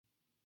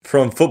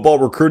From football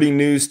recruiting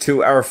news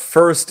to our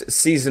first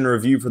season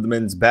review for the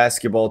men's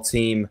basketball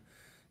team,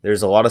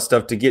 there's a lot of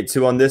stuff to get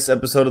to on this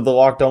episode of the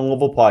Locked On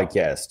Louisville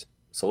podcast.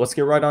 So let's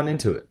get right on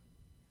into it.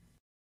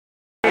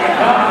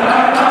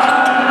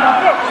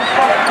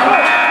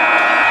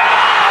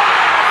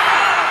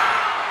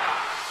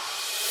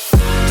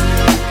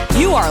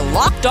 You are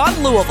Locked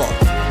On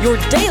Louisville, your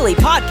daily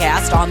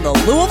podcast on the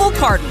Louisville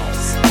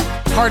Cardinals.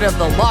 Part of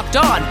the Locked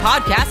On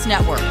Podcast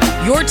Network,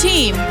 your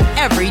team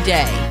every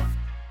day.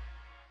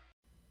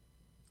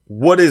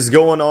 What is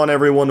going on,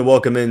 everyone?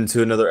 Welcome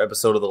into another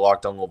episode of the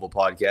Locked On Louisville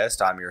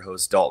podcast. I'm your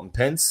host, Dalton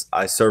Pence.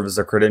 I serve as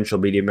a credential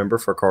media member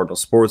for Cardinal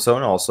Sports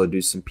Zone. I also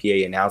do some PA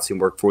announcing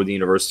work for the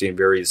university in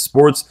various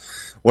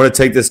sports. I want to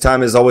take this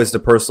time, as always, to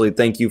personally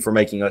thank you for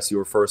making us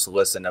your first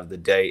listen of the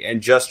day. And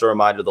just a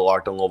reminder, the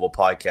Locked On Louisville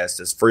podcast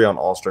is free on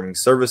all streaming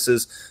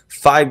services,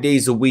 5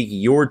 days a week,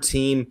 your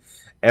team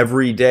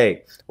every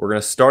day. We're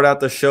going to start out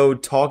the show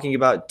talking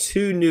about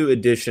two new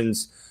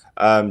additions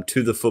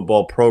to the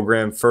football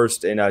program.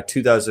 First, in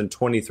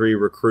 2023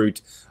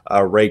 recruit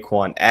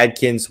Rayquan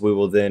Adkins. We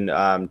will then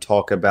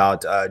talk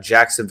about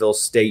Jacksonville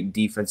State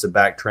defensive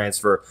back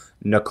transfer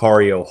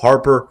Nicario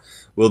Harper.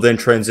 We'll then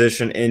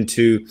transition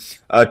into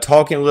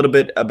talking a little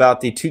bit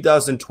about the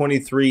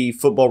 2023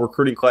 football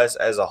recruiting class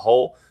as a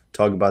whole.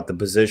 Talk about the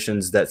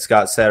positions that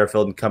Scott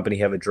Satterfield and company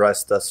have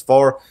addressed thus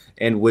far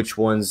and which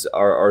ones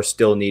are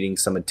still needing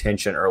some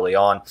attention early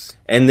on.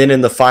 And then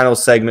in the final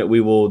segment,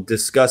 we will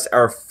discuss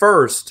our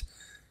first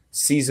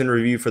season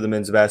review for the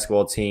men's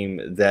basketball team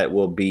that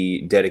will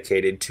be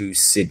dedicated to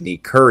Sydney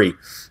Curry.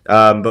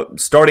 But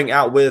starting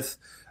out with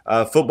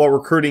football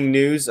recruiting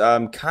news,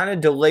 kind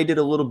of delayed it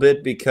a little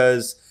bit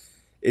because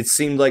it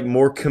seemed like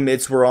more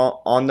commits were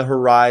on the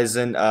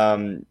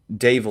horizon.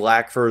 Dave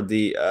Lackford,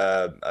 the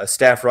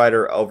staff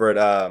writer over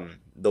at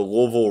the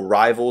Louisville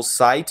Rivals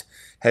site,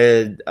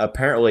 had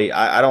apparently,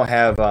 I don't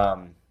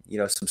have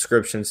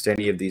subscriptions to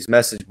any of these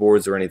message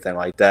boards or anything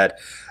like that,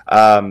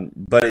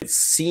 but it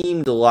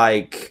seemed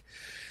like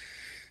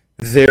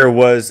there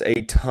was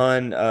a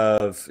ton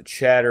of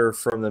chatter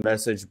from the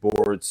message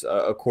boards,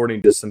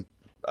 according to some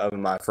of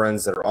my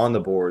friends that are on the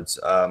boards,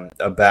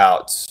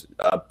 about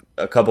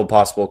a couple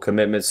possible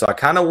commitments. So I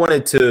kind of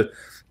wanted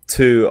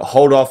to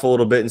hold off a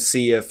little bit and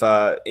see if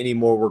any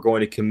more were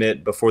going to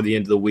commit before the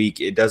end of the week.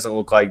 It doesn't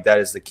look like that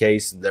is the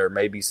case. There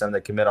may be some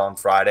that commit on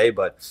Friday,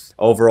 but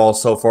overall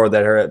so far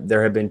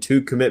there have been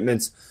two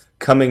commitments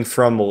coming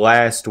from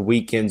last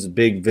weekend's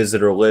big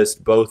visitor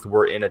list. Both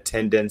were in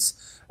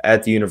attendance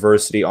at the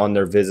university on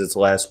their visits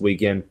last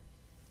weekend.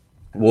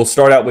 We'll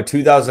start out with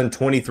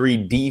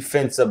 2023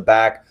 defensive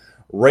back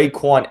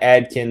Rayquan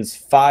Adkins,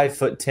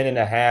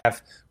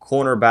 5'10.5",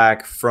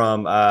 cornerback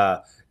from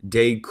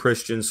Dade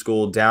Christian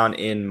School down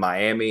in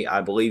Miami.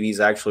 I believe he's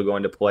actually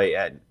going to play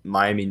at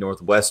Miami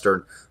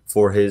Northwestern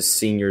for his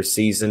senior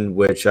season,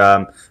 which,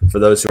 for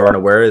those who aren't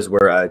aware, is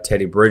where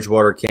Teddy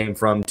Bridgewater came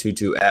from,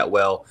 Tutu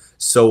Atwell,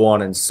 so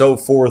on and so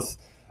forth.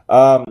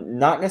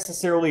 Not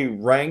necessarily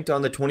ranked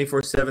on the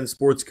 24/7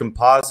 Sports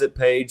composite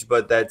page,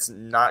 but that's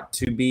not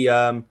to be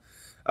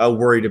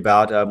worried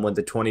about with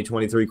the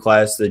 2023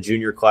 class, the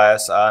junior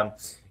class.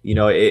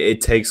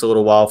 It takes a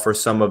little while for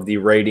some of the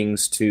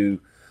ratings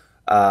to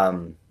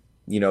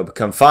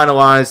become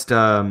finalized,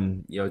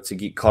 to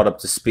get caught up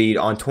to speed.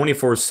 On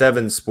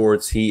 24/7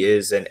 Sports, he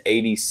is an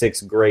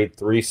 86th grade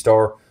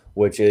 3-star,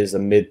 which is a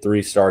mid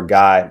 3-star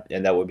guy,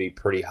 and that would be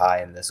pretty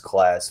high in this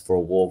class for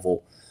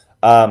Louisville.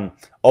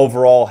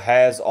 Overall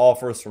has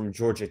offers from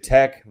Georgia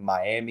Tech,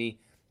 Miami,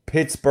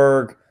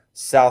 Pittsburgh,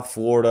 South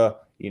Florida,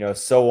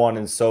 so on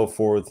and so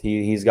forth.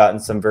 He's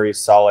gotten some very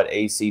solid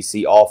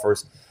ACC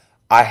offers.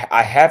 I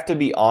have to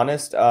be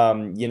honest,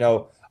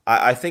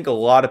 I think a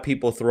lot of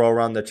people throw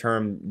around the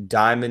term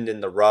diamond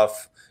in the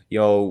rough,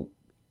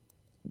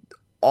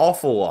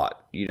 awful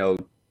lot,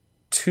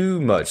 too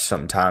much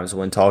sometimes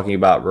when talking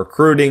about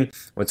recruiting,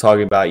 when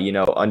talking about,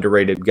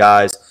 underrated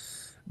guys.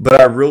 But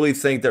I really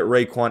think that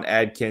Rayquan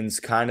Adkins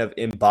kind of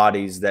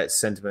embodies that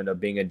sentiment of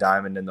being a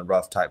diamond in the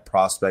rough type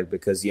prospect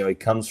because, he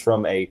comes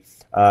from a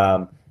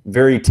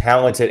very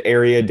talented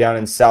area down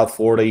in South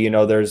Florida.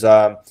 There's,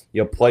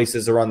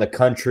 places around the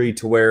country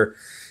to where,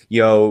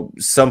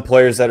 some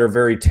players that are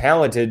very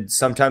talented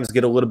sometimes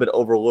get a little bit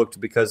overlooked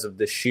because of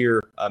the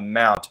sheer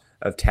amount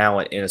of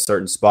talent in a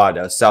certain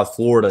spot. South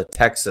Florida,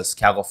 Texas,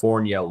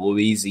 California,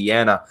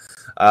 Louisiana,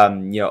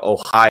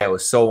 Ohio,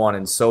 so on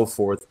and so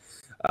forth.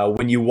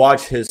 When you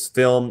watch his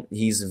film,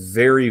 he's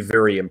very,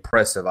 very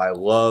impressive. I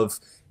love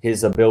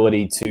his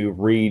ability to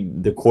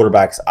read the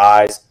quarterback's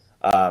eyes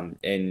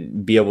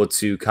and be able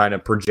to kind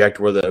of project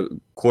where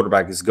the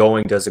quarterback is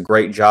going. Does a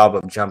great job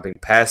of jumping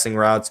passing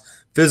routes.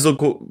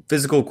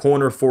 Physical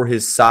corner for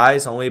his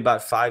size, only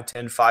about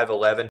 5'10",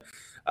 5'11".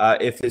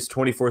 If his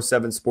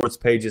 24/7 Sports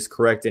page is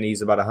correct and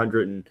he's about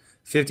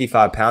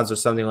 155 pounds or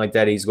something like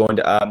that, he's going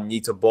to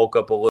need to bulk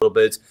up a little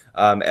bit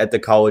at the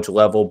college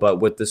level.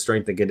 But with the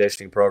strength and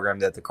conditioning program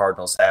that the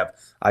Cardinals have,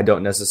 I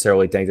don't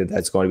necessarily think that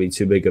that's going to be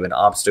too big of an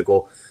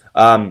obstacle.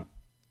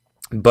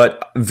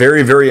 but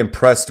very, very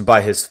impressed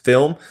by his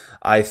film.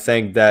 I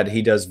think that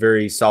he does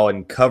very solid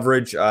in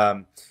coverage.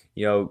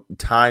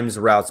 Times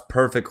routes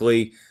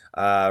perfectly.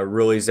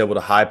 Really is able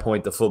to high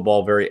point the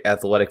football. Very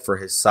athletic for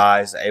his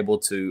size. Able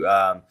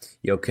to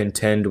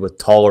contend with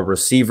taller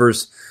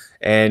receivers,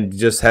 and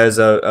just has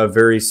a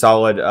very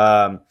solid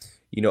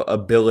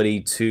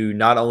ability to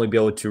not only be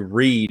able to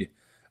read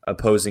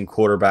opposing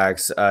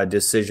quarterbacks'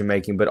 decision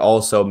making, but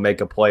also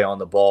make a play on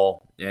the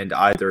ball and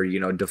either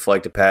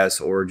deflect a pass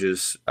or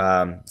just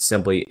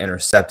simply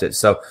intercept it.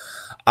 So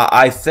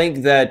I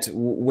think that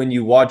when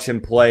you watch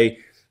him play,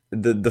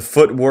 the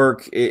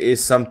footwork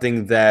is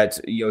something that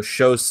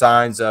shows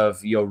signs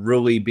of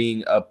really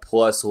being a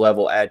plus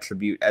level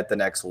attribute at the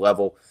next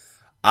level.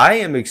 I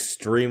am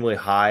extremely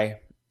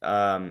high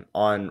on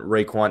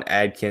Rayquan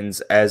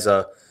Adkins as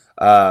a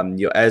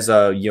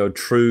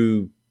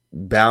true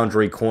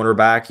boundary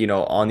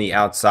cornerback, on the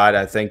outside.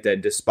 I think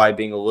that despite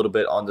being a little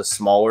bit on the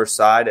smaller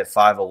side at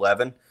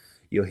 5'11",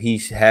 he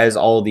has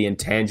all the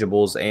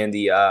intangibles and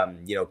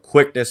the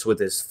quickness with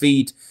his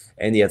feet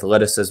and the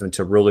athleticism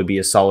to really be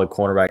a solid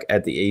cornerback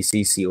at the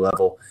ACC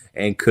level,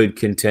 and could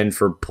contend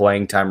for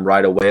playing time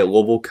right away at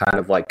Louisville, kind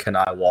of like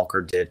Kenai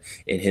Walker did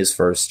in his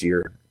first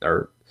year,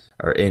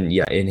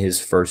 in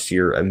his first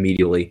year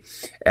immediately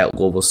at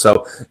Louisville.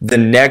 So the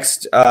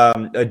next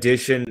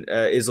addition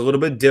is a little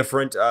bit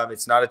different.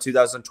 It's not a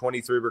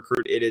 2023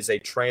 recruit. It is a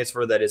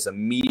transfer that is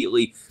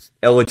immediately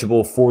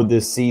eligible for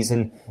this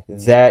season.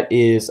 That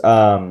is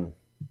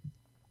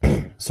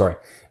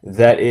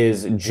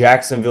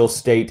Jacksonville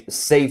State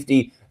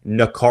safety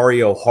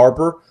Nicario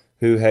Harper,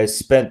 who has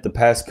spent the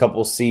past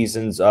couple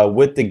seasons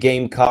with the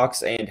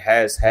Gamecocks and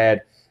has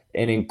had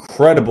an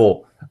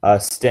incredible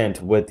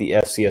stint with the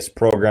FCS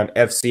program.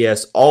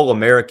 FCS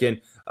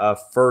All-American,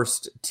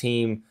 first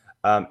team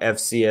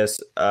FCS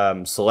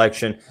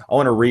selection. I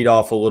want to read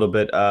off a little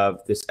bit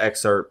of this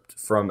excerpt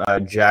from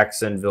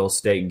Jacksonville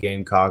State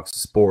Gamecocks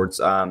Sports,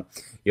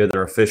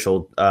 their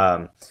official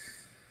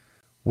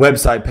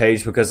website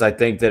page, because I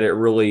think that it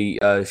really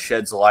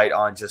sheds light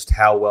on just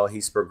how well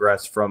he's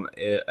progressed from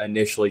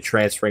initially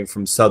transferring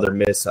from Southern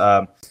Miss.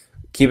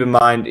 Keep in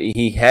mind,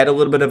 he had a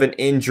little bit of an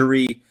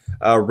injury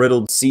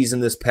riddled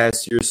season this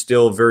past year,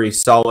 still very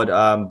solid,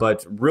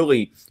 but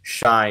really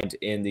shined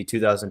in the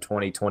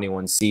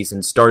 2020-21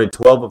 season. Started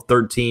 12 of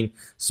 13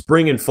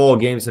 spring and fall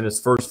games in his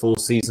first full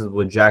season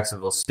with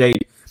Jacksonville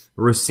State.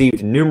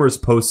 Received numerous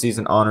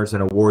postseason honors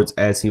and awards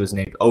as he was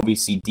named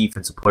OVC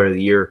Defensive Player of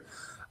the Year.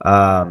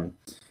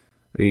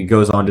 He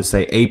goes on to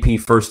say AP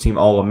First Team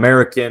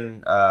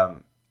All-American,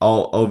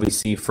 All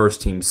OVC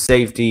First Team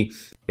Safety,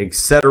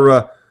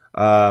 etc.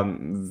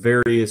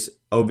 Various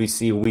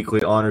OVC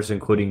weekly honors,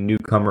 including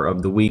Newcomer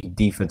of the Week,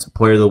 Defensive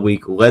Player of the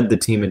Week. Led the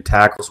team in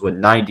tackles with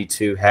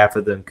 92, half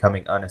of them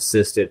coming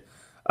unassisted.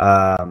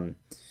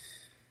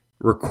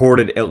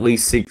 Recorded at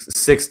least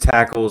six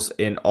tackles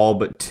in all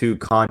but 2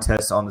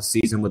 contests on the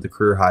season, with a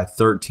career-high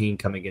 13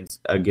 coming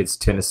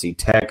against Tennessee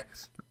Tech.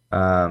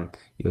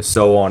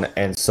 So on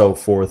and so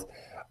forth.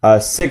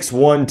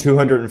 6'1",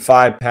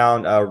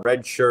 205-pound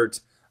redshirt.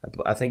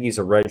 I think he's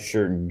a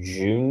redshirt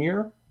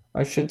junior,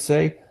 I should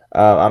say.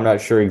 I'm not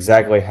sure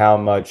exactly how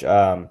much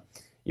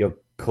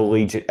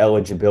collegiate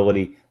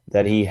eligibility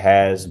that he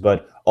has,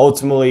 but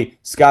ultimately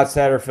Scott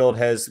Satterfield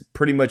has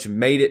pretty much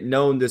made it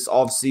known this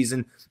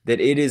offseason that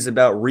it is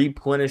about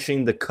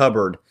replenishing the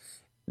cupboard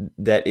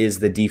that is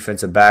the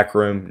defensive back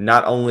room.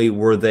 Not only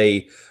were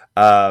they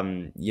a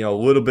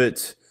little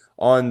bit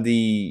on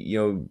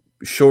the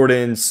short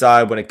end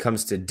side when it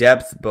comes to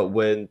depth, but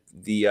when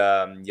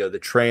the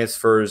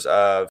transfers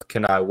of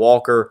Kenai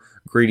Walker,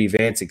 Greedy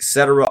Vance,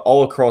 etc.,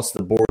 all across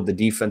the board, the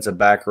defensive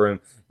back room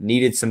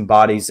needed some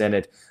bodies in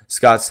it.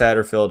 Scott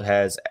Satterfield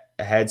has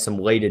had some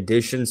late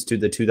additions to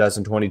the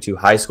 2022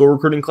 high school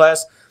recruiting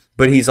class,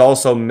 but he's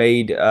also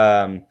made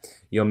an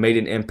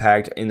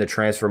impact in the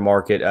transfer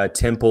market.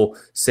 Temple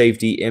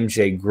safety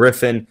MJ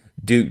Griffin,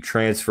 Duke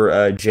transfer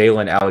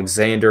Jalen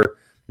Alexander.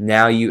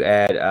 Now you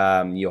add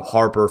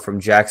Harper from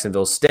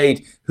Jacksonville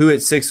State, who at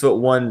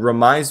 6'1"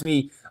 reminds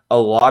me a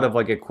lot of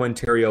like a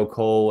Quinterio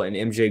Cole and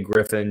MJ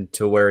Griffin,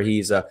 to where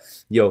he's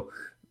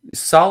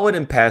solid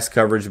in pass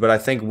coverage, but I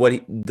think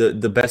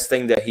the best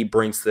thing that he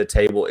brings to the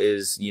table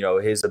is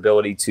his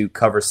ability to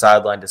cover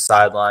sideline to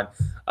sideline.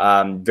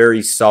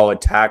 Very solid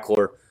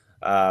tackler,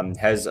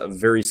 has a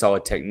very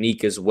solid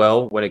technique as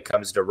well when it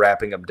comes to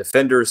wrapping up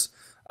defenders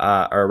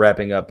or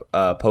wrapping up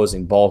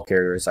opposing ball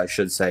carriers, I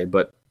should say.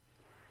 But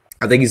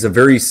I think he's a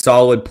very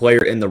solid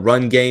player in the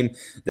run game.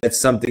 That's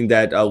something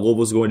that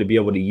Louisville's going to be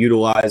able to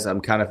utilize.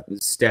 I'm kind of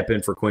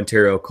stepping for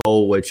Quinterio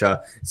Cole, which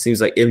seems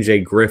like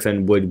MJ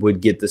Griffin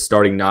would get the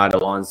starting nod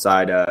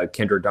alongside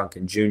Kendra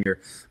Duncan Jr.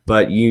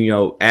 But,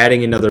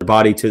 adding another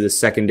body to the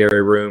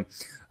secondary room,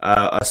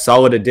 a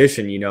solid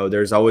addition.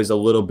 There's always a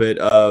little bit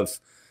of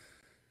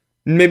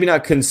maybe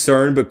not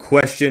concern, but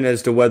question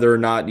as to whether or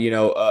not,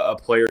 a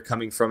player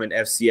coming from an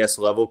FCS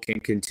level can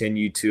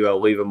continue to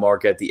leave a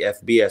mark at the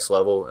FBS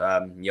level,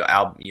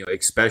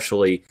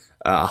 especially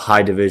a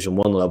high Division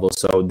I level.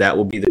 So that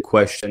will be the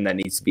question that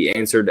needs to be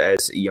answered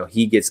as,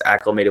 he gets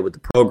acclimated with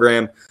the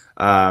program,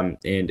 and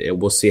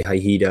we'll see how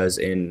he does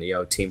in,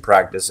 team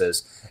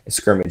practices,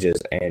 scrimmages,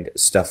 and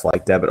stuff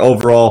like that. But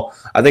overall,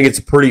 I think it's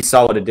a pretty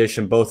solid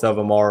addition. Both of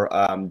them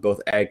are, both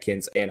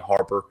Adkins and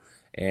Harper.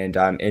 And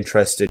I'm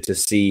interested to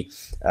see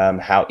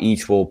how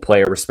each will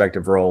play a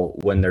respective role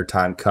when their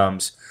time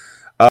comes.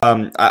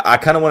 I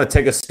kind of want to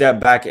take a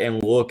step back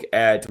and look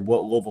at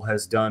what Louisville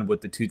has done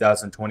with the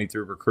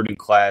 2023 recruiting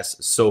class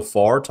so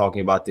far.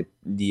 Talking about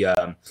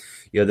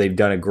they've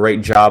done a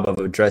great job of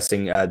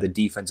addressing the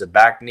defensive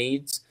backs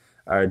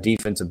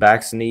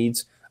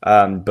needs.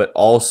 But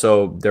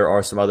also there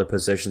are some other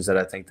positions that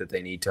I think that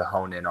they need to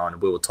hone in on.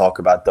 We will talk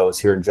about those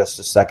here in just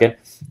a second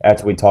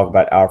after we talk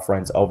about our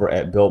friends over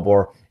at Built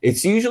Bar.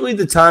 It's usually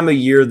the time of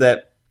year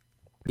that,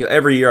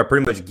 every year I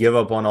pretty much give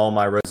up on all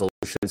my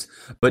resolutions,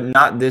 but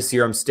not this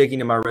year. I'm sticking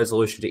to my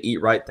resolution to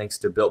eat right thanks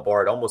to Built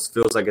Bar. It almost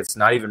feels like it's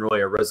not even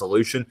really a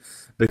resolution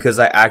because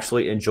I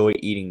actually enjoy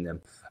eating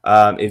them.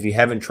 If you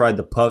haven't tried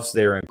the Puffs,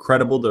 they're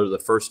incredible. They're the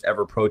first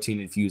ever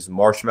protein-infused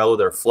marshmallow.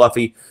 They're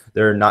fluffy.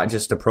 They're not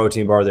just a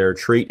protein bar. They're a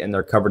treat, and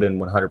they're covered in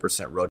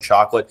 100% real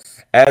chocolate,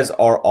 as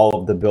are all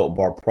of the Built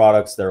Bar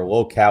products. They're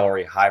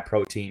low-calorie,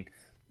 high-protein.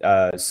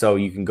 So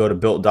you can go to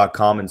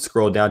Built.com and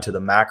scroll down to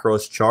the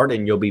macros chart,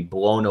 and you'll be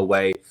blown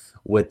away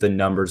with the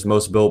numbers.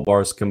 Most Built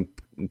Bars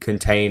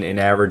contain an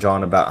average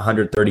on about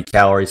 130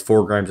 calories,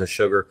 4 grams of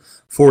sugar,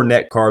 4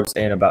 net carbs,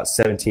 and about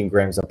 17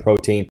 grams of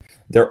protein.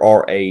 There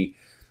are a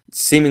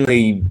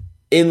seemingly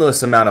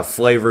endless amount of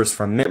flavors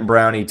from mint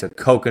brownie to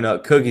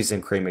coconut, cookies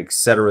and cream,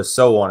 etc.,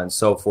 so on and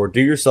so forth.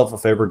 Do yourself a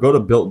favor, go to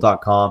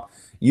Built.com,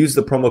 use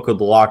the promo code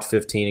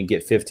LOCKED15 and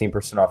get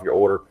 15% off your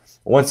order.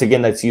 Once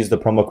again, that's use the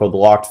promo code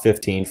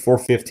LOCKED15 for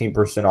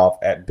 15% off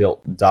at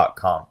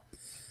Built.com.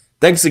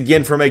 Thanks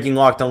again for making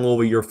Locked On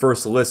Louisville your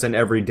first listen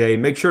every day.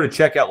 Make sure to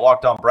check out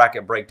Locked On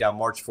Bracket Breakdown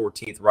March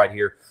 14th right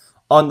here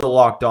on the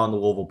Locked On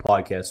Louisville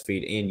podcast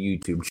feed and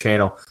YouTube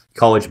channel.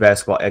 College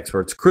basketball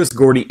experts Chris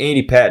Gordy,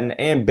 Andy Patton,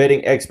 and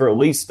betting expert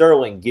Lee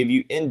Sterling give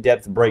you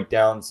in-depth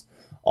breakdowns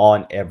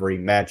on every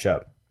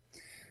matchup.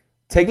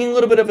 Taking a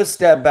little bit of a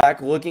step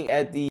back, looking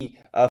at the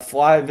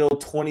Flyville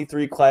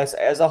 23 class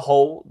as a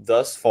whole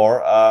thus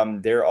far,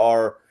 there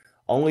are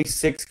only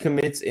 6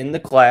 commits in the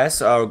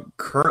class.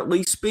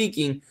 Currently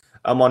speaking,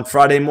 on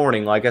Friday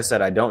morning, like I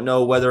said, I don't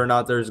know whether or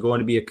not there's going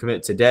to be a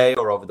commit today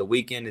or over the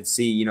weekend. And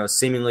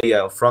seemingly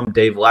from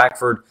Dave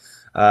Lackford,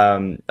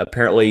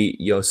 apparently,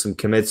 some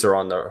commits are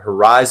on the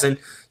horizon.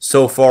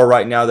 So far,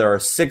 right now, there are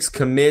 6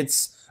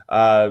 commits.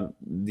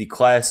 The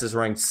class is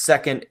ranked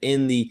second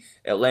in the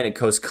Atlantic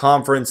Coast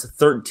Conference,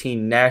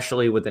 13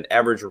 nationally, with an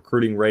average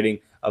recruiting rating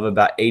of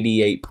about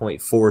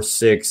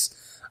 88.46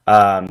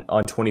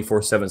 on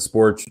 24/7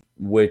 Sports,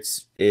 which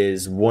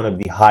is one of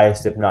the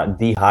highest, if not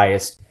the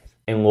highest,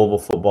 in Louisville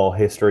football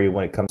history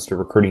when it comes to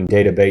recruiting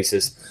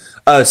databases.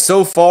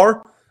 So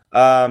far,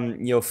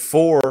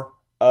 4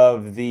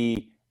 of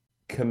the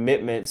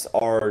commitments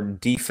are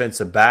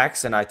defensive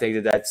backs, and I think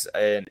that that's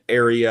an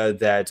area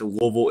that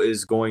Louisville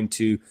is going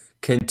to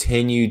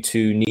continue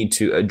to need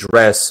to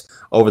address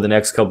over the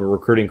next couple of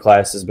recruiting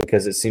classes,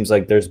 because it seems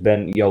like there's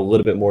been a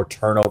little bit more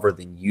turnover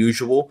than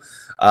usual,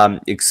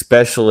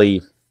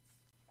 especially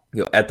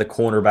at the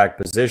cornerback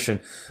position.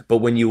 But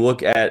when you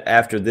look at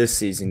after this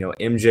season,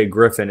 MJ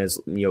Griffin is,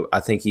 I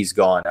think he's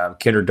gone.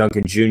 Kendrick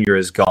Duncan Jr.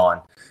 is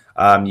gone.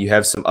 You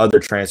have some other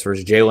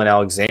transfers, Jalen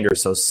Alexander.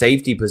 So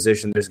safety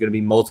position, there's going to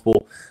be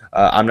multiple.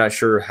 I'm not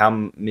sure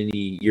how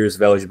many years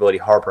of eligibility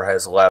Harper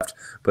has left,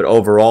 but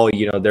overall,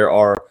 there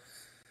are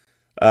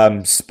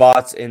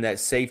spots in that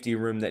safety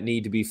room that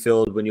need to be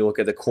filled. When you look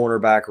at the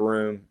cornerback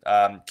room,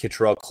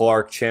 Kittrell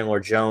Clark, Chandler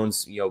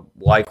Jones,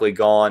 likely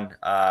gone.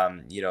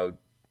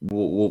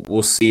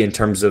 We'll see in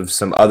terms of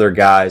some other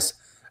guys.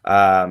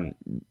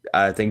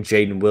 I think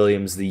Jaden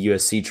Williams, the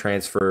USC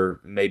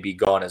transfer, may be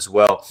gone as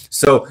well.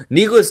 So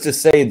needless to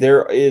say,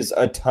 there is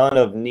a ton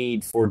of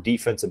need for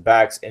defensive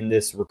backs in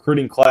this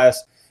recruiting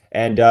class.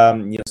 And,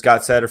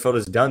 Scott Satterfield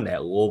has done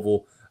that.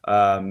 Louisville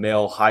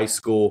Male High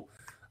School,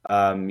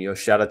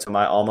 shout out to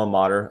my alma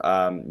mater,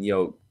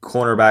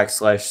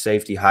 cornerback /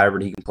 safety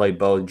hybrid. He can play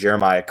both.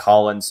 Jeremiah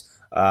Collins,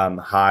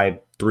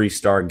 high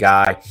 3-star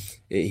guy.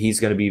 He's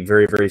going to be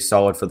very, very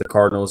solid for the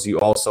Cardinals. You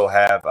also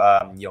have,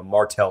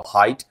 Martell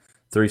Height,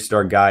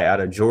 3-star guy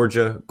out of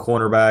Georgia,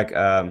 cornerback,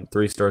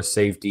 3-star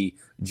safety,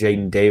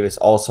 Jaden Davis,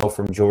 also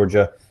from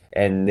Georgia,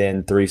 and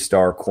then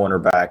 3-star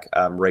cornerback,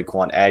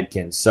 Rayquan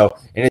Adkins. So,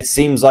 and it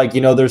seems like,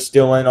 they're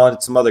still in on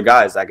some other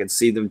guys. I could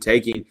see them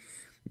taking,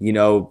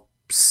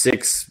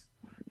 6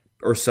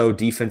 or so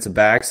defensive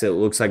backs. It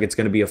looks like it's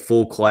going to be a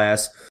full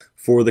class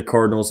for the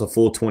Cardinals, a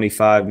full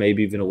 25,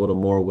 maybe even a little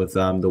more with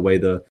the way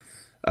the,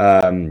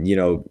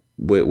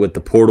 with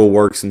the portal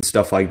works and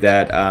stuff like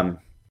that.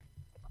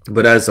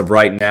 But as of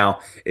right now,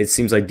 it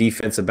seems like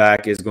defensive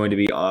back is going to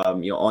be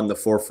on the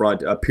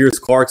forefront. Pierce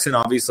Clarkson,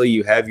 obviously,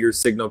 you have your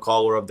signal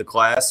caller of the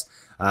class,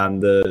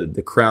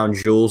 the crown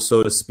jewel,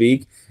 so to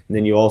speak. And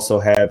then you also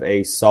have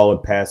a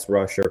solid pass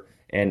rusher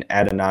and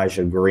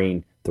Adonijah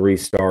Green,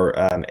 3-star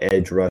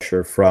edge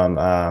rusher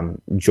from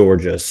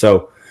Georgia.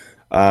 So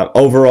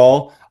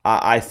overall,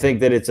 I think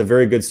that it's a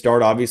very good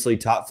start. Obviously,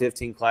 top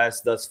 15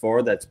 class thus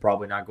far. That's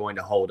probably not going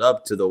to hold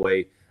up to the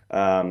way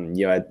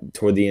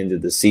toward the end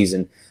of the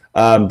season.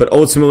 But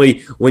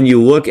ultimately, when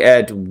you look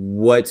at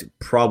what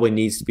probably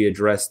needs to be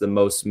addressed the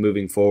most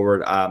moving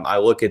forward, I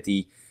look at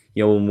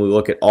when we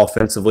look at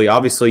offensively,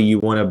 obviously you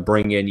want to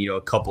bring in,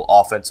 a couple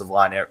offensive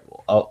linemen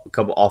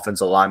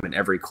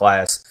every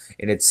class,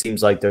 and it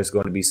seems like there's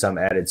going to be some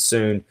added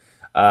soon.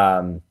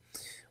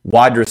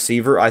 Wide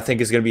receiver, I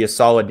think, is going to be a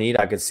solid need.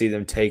 I could see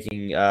them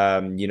taking,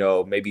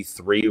 maybe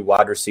 3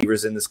 wide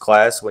receivers in this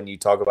class. When you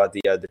talk about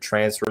the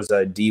transfers,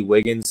 D.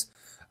 Wiggins.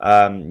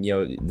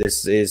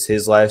 This is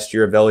his last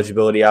year of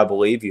eligibility, I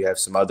believe. You have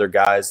some other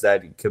guys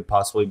that could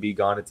possibly be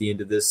gone at the end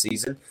of this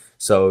season.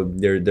 So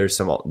there's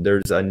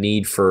a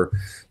need for,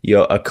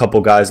 a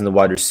couple guys in the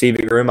wide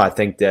receiving room. I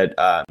think that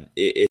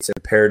it's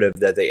imperative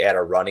that they add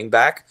a running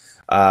back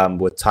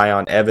with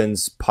Tyon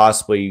Evans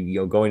possibly,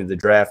 going to the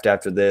draft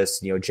after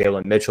this,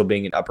 Jalen Mitchell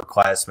being an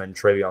upperclassman,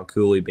 Travion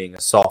Cooley being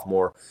a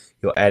sophomore,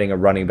 adding a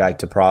running back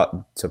to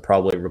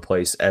probably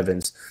replace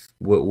Evans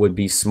would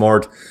be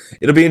smart.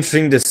 It'll be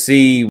interesting to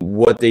see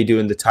what they do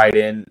in the tight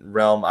end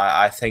realm.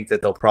 I think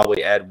that they'll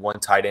probably add 1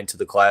 tight end to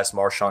the class.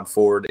 Marshawn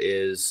Ford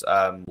is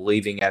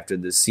leaving after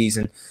this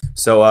season.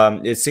 So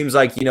it seems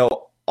like,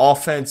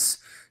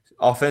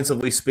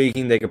 offensively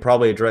speaking, they could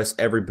probably address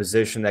every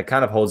position. That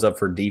kind of holds up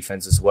for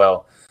defense as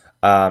well.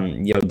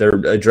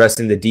 They're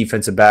addressing the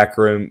defensive back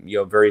room,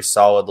 very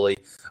solidly.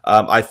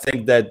 I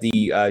think that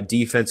the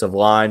defensive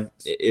line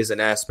is an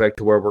aspect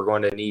to where we're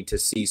going to need to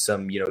see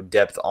some,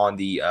 depth on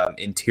the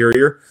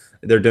interior.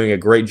 They're doing a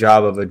great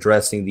job of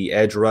addressing the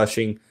edge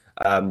rushing,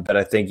 but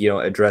I think,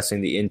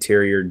 addressing the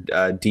interior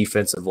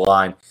defensive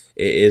line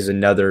is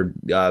another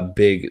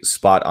big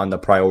spot on the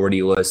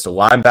priority list. The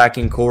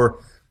linebacking core,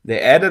 they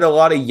added a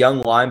lot of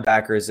young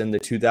linebackers in the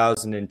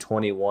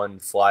 2021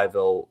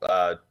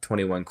 Flyville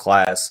 21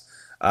 class.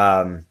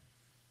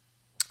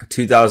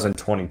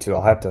 2022,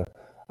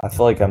 I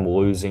feel like I'm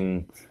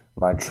losing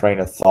my train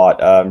of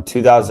thought.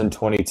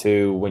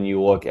 2022, when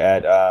you look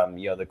at,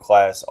 the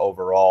class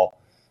overall,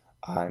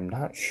 I'm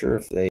not sure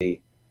if I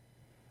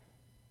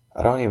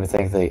don't even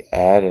think they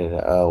added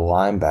a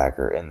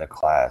linebacker in the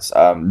class.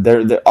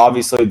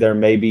 Obviously, there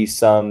may be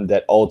some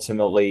that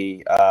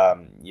ultimately,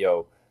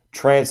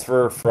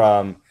 transfer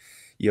from,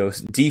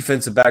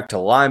 defensive back to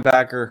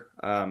linebacker.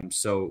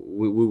 So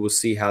we will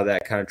see how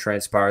that kind of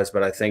transpires.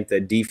 But I think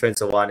that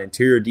defensive line,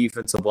 interior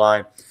defensive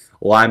line,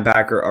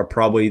 linebacker are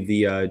probably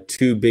the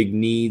 2 big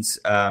needs,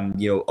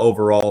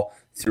 overall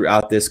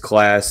throughout this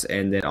class.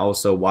 And then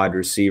also wide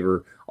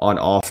receiver on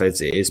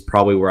offense is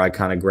probably where I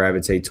kind of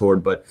gravitate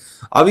toward. But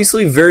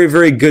obviously very,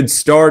 very good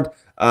start.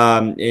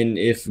 And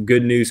if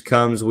good news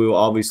comes, we will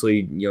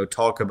obviously,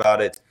 talk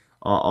about it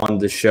on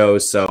the show.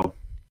 So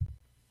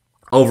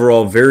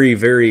overall, very,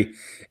 very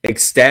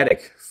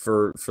ecstatic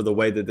for the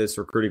way that this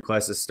recruiting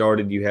class has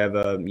started. You have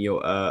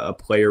a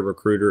player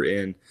recruiter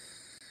in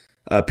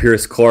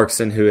Pierce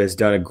Clarkson, who has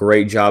done a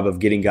great job of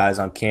getting guys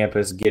on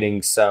campus,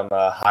 getting some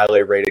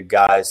highly rated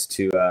guys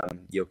to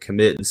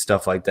commit and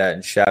stuff like that.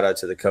 And shout out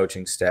to the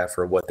coaching staff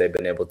for what they've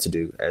been able to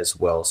do as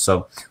well.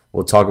 So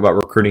we'll talk about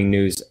recruiting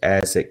news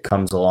as it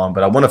comes along.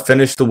 But I want to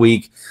finish the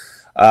week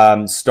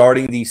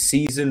starting the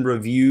season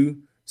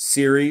review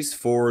series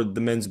for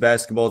the men's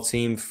basketball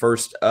team.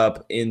 First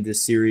up in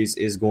this series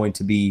is going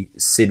to be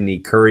Sydney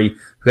Curry,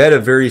 who had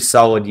a very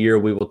solid year.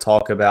 We will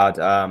talk about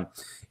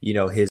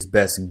his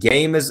best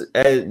game as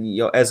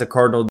a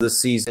Cardinal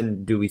this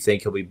season. Do we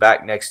think he'll be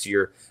back next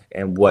year,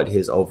 and what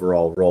his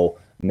overall role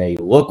may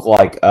look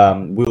like?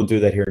 We'll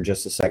do that here in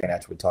just a second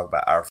after we talk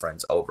about our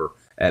friends over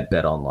at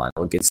BetOnline.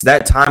 Look, it's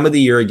that time of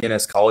the year again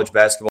as college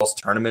basketball's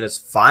tournament is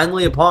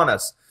finally upon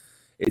us.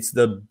 It's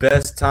the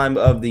best time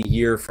of the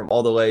year from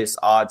all the latest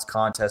odds,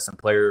 contests, and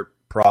player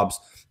props.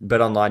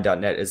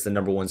 BetOnline.net is the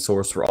number 1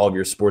 source for all of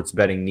your sports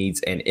betting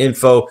needs and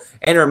info,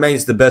 and it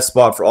remains the best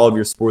spot for all of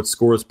your sports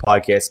scores,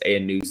 podcasts,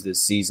 and news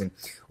this season.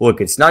 Look,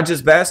 it's not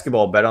just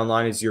basketball.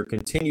 BetOnline is your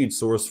continued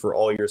source for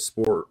all your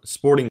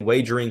sporting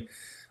wagering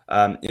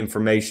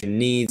information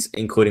needs,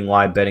 including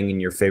live betting in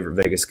your favorite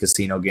Vegas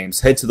casino games.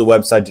 Head to the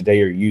website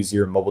today or use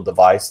your mobile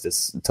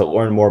device to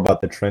learn more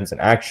about the trends in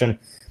action.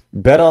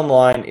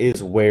 BetOnline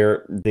is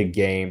where the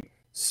game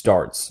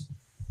starts.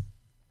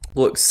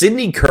 Look,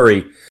 Sydney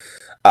Curry,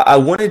 I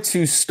wanted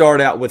to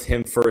start out with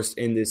him first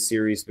in this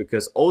series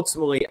because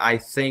ultimately I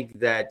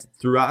think that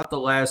throughout the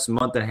last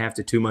month and a half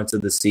to 2 months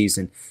of the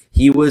season,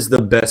 he was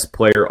the best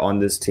player on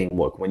this team.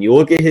 Look, when you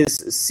look at his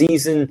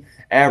season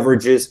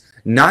averages,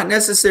 not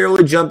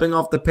necessarily jumping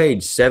off the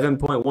page,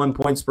 7.1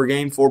 points per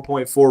game,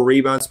 4.4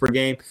 rebounds per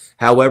game.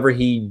 However,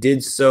 he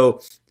did so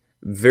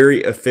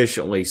very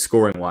efficiently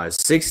scoring-wise.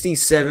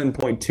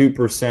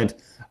 67.2%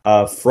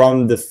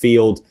 from the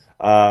field.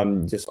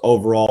 Just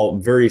overall,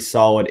 very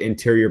solid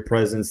interior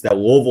presence that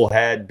Louisville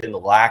had been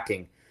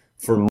lacking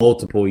for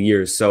multiple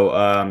years. So,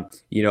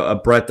 a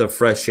breath of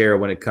fresh air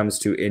when it comes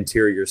to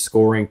interior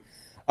scoring.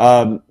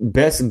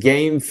 Best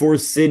game for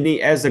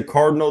Sydney as a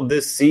Cardinal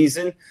this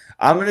season.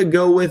 I'm going to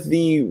go with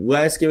the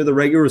last game of the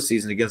regular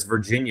season against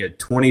Virginia.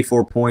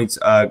 24 points,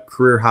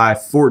 career high,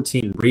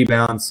 14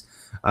 rebounds.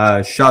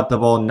 Shot the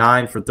ball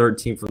 9 for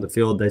 13 from the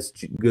field. That's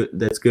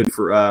good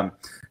for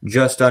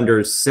just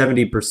under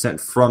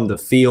 70% from the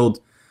field.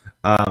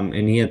 And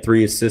he had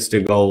 3 assists to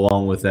go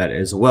along with that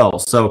as well.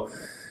 So,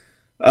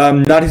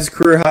 not his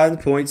career high in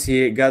points.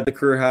 He got the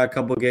career high a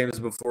couple of games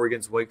before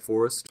against Wake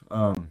Forest.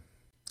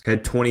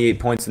 Had 28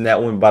 points in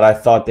that one, but I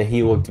thought that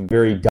he looked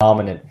very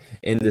dominant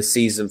in the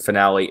season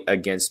finale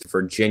against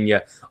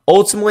Virginia.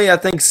 Ultimately, I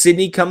think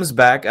Sydney comes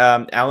back.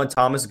 Alan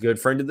Thomas, good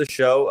friend of the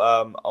show,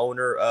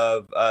 owner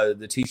of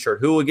the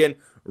T-Shirt Hooligan,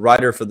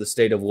 writer for the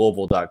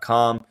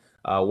stateoflouisville.com,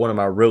 one of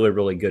my really,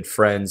 really good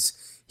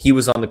friends. He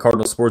was on the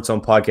Cardinal Sports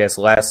Zone podcast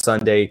last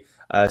Sunday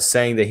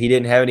saying that he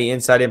didn't have any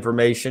inside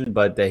information,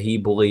 but that he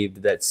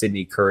believed that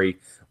Sydney Curry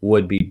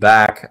would be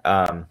back.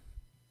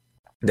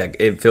 That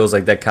it feels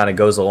like that kind of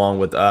goes along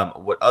with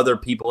what other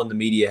people in the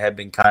media have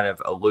been kind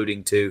of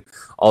alluding to,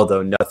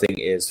 although nothing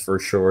is for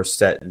sure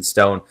set in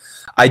stone.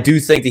 I do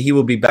think that he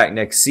will be back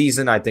next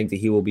season. I think that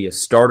he will be a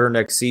starter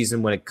next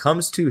season. When it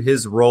comes to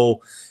his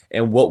role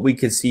and what we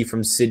could see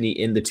from Sydney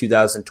in the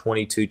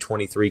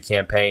 2022-23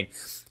 campaign,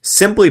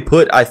 simply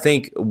put, I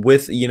think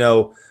with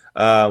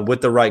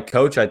the right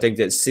coach, I think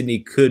that Sydney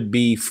could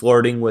be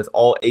flirting with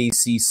all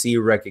ACC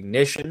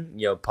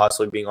recognition,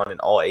 possibly being on an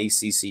all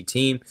ACC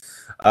team,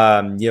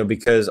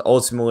 because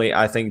ultimately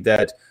I think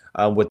that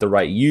with the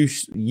right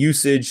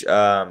usage,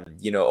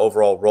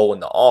 overall role in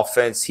the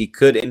offense, he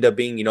could end up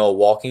being, a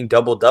walking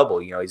double-double.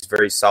 He's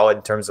very solid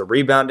in terms of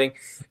rebounding,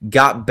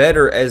 got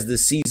better as the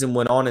season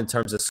went on in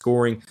terms of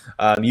scoring.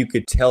 You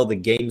could tell the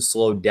game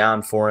slowed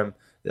down for him.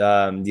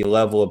 The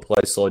level of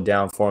play slowed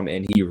down for him,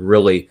 and he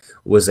really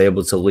was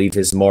able to leave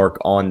his mark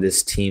on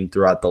this team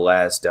throughout the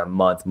last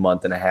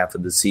month and a half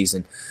of the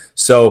season.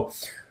 So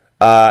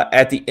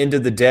at the end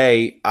of the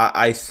day,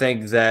 I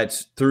think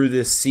that through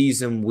this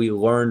season we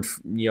learned,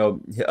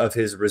 of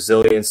his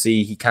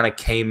resiliency. He kind of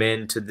came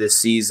into this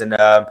season.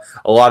 A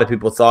lot of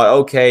people thought,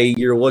 okay,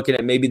 you're looking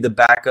at maybe the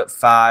backup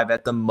 5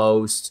 at the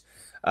most,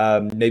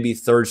 maybe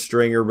third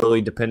stringer,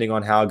 really depending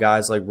on how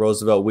guys like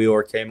Roosevelt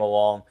Wheeler came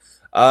along.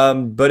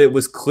 But it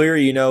was clear,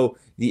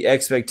 the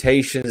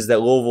expectations that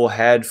Louisville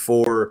had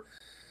for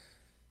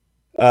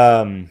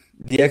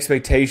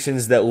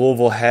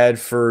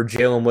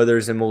Jalen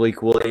Withers and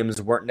Malik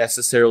Williams weren't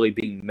necessarily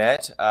being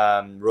met.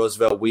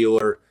 Roosevelt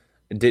Wheeler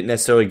didn't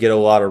necessarily get a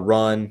lot of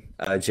run.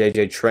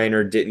 JJ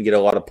Traynor didn't get a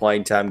lot of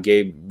playing time.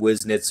 Gabe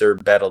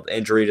Wisnitzer battled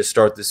injury to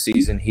start the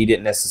season. He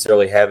didn't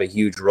necessarily have a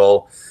huge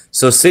role.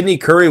 So Sydney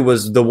Curry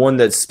was the one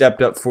that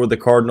stepped up for the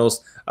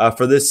Cardinals.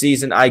 For this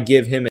season, I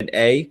give him an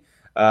A.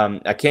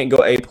 I can't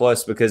go A+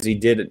 because he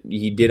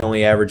did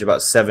only average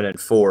about 7 and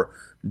 4.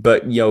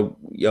 But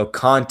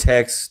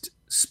context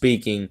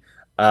speaking,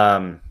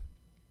 or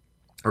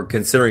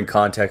considering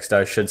context,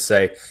 I should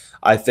say,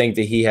 I think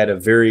that he had a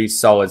very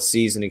solid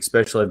season,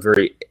 especially a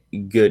very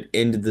good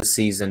end of the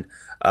season.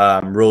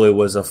 Really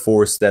was a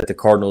force that the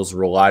Cardinals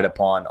relied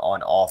upon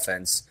on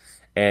offense,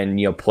 and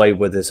played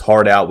with his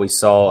heart out. We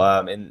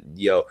saw,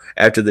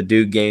 after the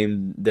Duke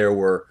game, there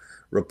were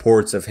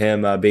reports of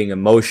him being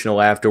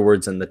emotional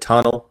afterwards in the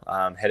tunnel,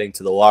 heading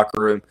to the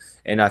locker room.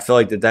 And I feel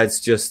like that's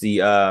just the,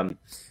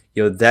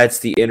 that's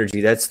the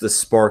energy, that's the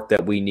spark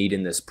that we need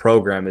in this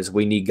program, is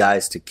we need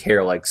guys to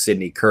care like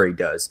Sydney Curry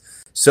does.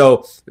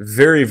 So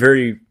very,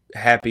 very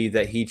happy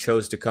that he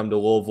chose to come to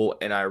Louisville,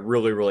 and I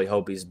really, really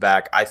hope he's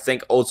back. I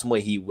think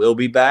ultimately he will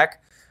be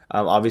back.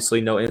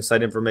 Obviously no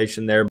inside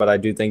information there, but I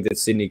do think that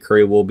Sydney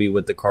Curry will be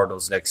with the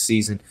Cardinals next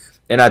season.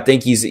 And I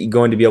think he's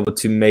going to be able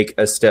to make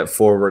a step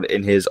forward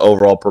in his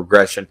overall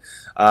progression.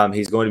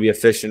 He's going to be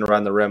efficient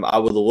around the rim. I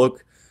would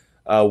look.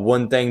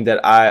 One thing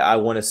that I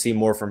want to see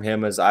more from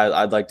him is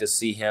I'd like to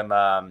see him,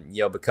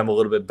 become a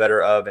little bit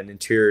better of an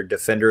interior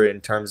defender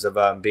in terms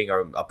of being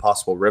a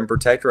possible rim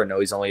protector. I know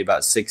he's only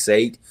about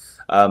 6'8",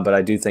 but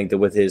I do think that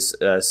with his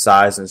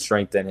size and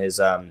strength and his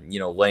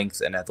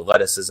length and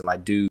athleticism, I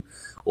do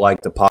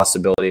like the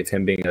possibility of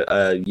him being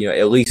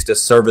at least a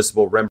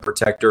serviceable rim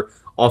protector.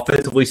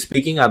 Offensively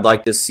speaking, I'd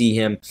like to see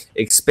him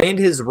expand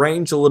his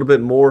range a little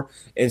bit more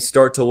and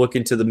start to look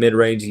into the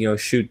mid-range,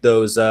 shoot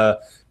those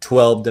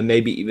 12 to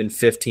maybe even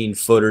 15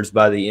 footers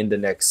by the end of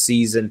next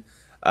season,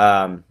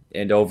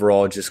 and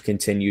overall just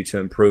continue to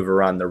improve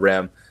around the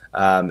rim,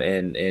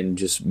 and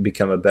just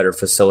become a better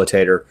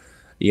facilitator,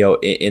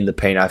 in the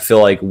paint. I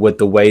feel like with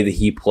the way that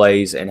he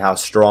plays and how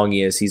strong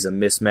he is, he's a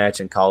mismatch,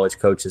 and college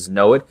coaches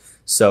know it.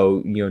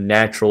 So,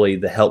 naturally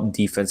the help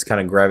defense kind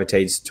of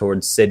gravitates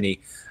towards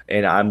Sydney,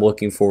 and I'm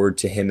looking forward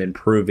to him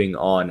improving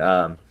on,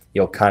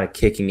 kind of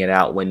kicking it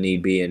out when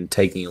need be and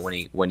taking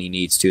it when he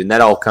needs to. And that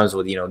all comes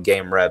with,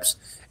 game reps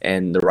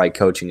and the right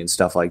coaching and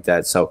stuff like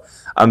that. So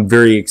I'm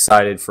very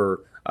excited for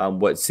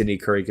what Sydney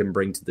Curry can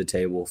bring to the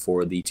table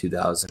for the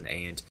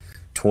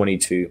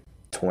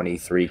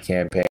 2022-23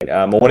 campaign.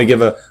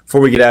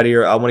 Before we get out of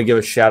here, I want to give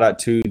a shout out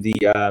to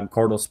the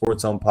Cardinal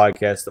Sports Zone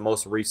podcast. The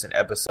most recent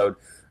episode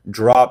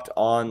dropped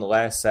on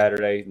last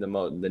Saturday. The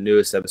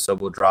newest episode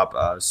will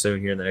drop soon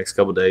here in the next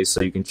couple of days,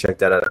 so you can check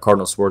that out at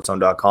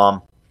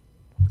cardinalsportszone.com.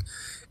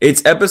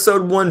 It's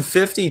episode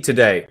 150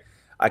 today.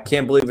 I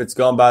can't believe it's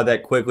gone by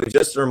that quickly.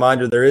 Just a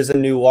reminder, there is a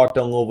new Locked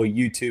On Louisville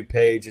YouTube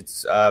page.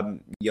 It's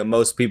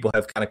most people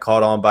have kind of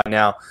caught on by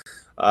now.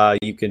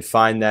 You can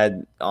find that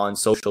on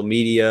social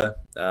media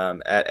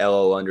at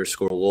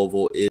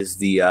LO_Louisville is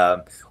the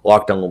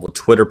Locked On Louisville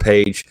Twitter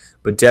page.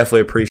 But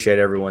definitely appreciate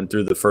everyone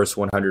through the first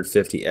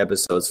 150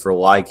 episodes for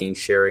liking,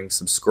 sharing,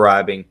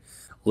 subscribing,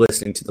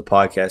 listening to the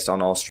podcast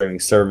on all streaming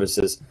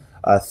services.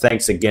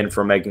 Thanks again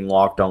for making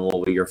Locked On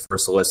Louisville your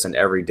first listen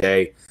every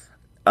day.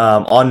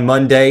 On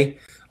Monday,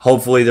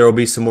 hopefully there will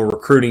be some more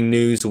recruiting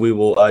news. We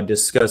will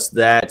discuss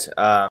that.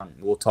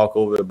 We'll talk a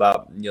little bit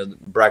about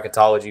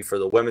bracketology for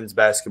the women's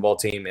basketball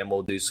team, and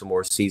we'll do some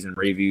more season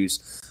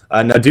reviews.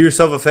 Now do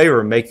yourself a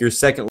favor. Make your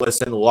second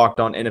listen Locked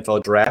On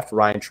NFL Draft.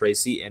 Ryan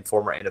Tracy and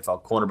former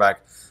NFL cornerback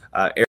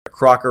Eric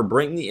Crocker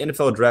bring the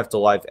NFL Draft to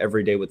life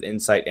every day with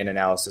insight and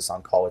analysis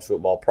on college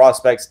football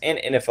prospects and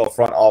NFL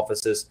front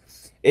offices.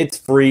 It's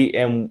free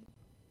and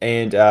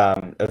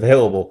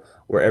available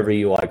wherever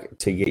you like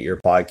to get your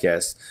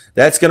podcasts.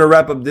 That's going to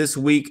wrap up this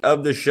week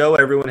of the show.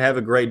 Everyone have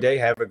a great day.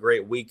 Have a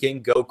great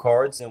weekend. Go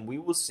Cards, and we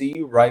will see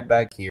you right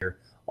back here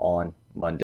on Monday.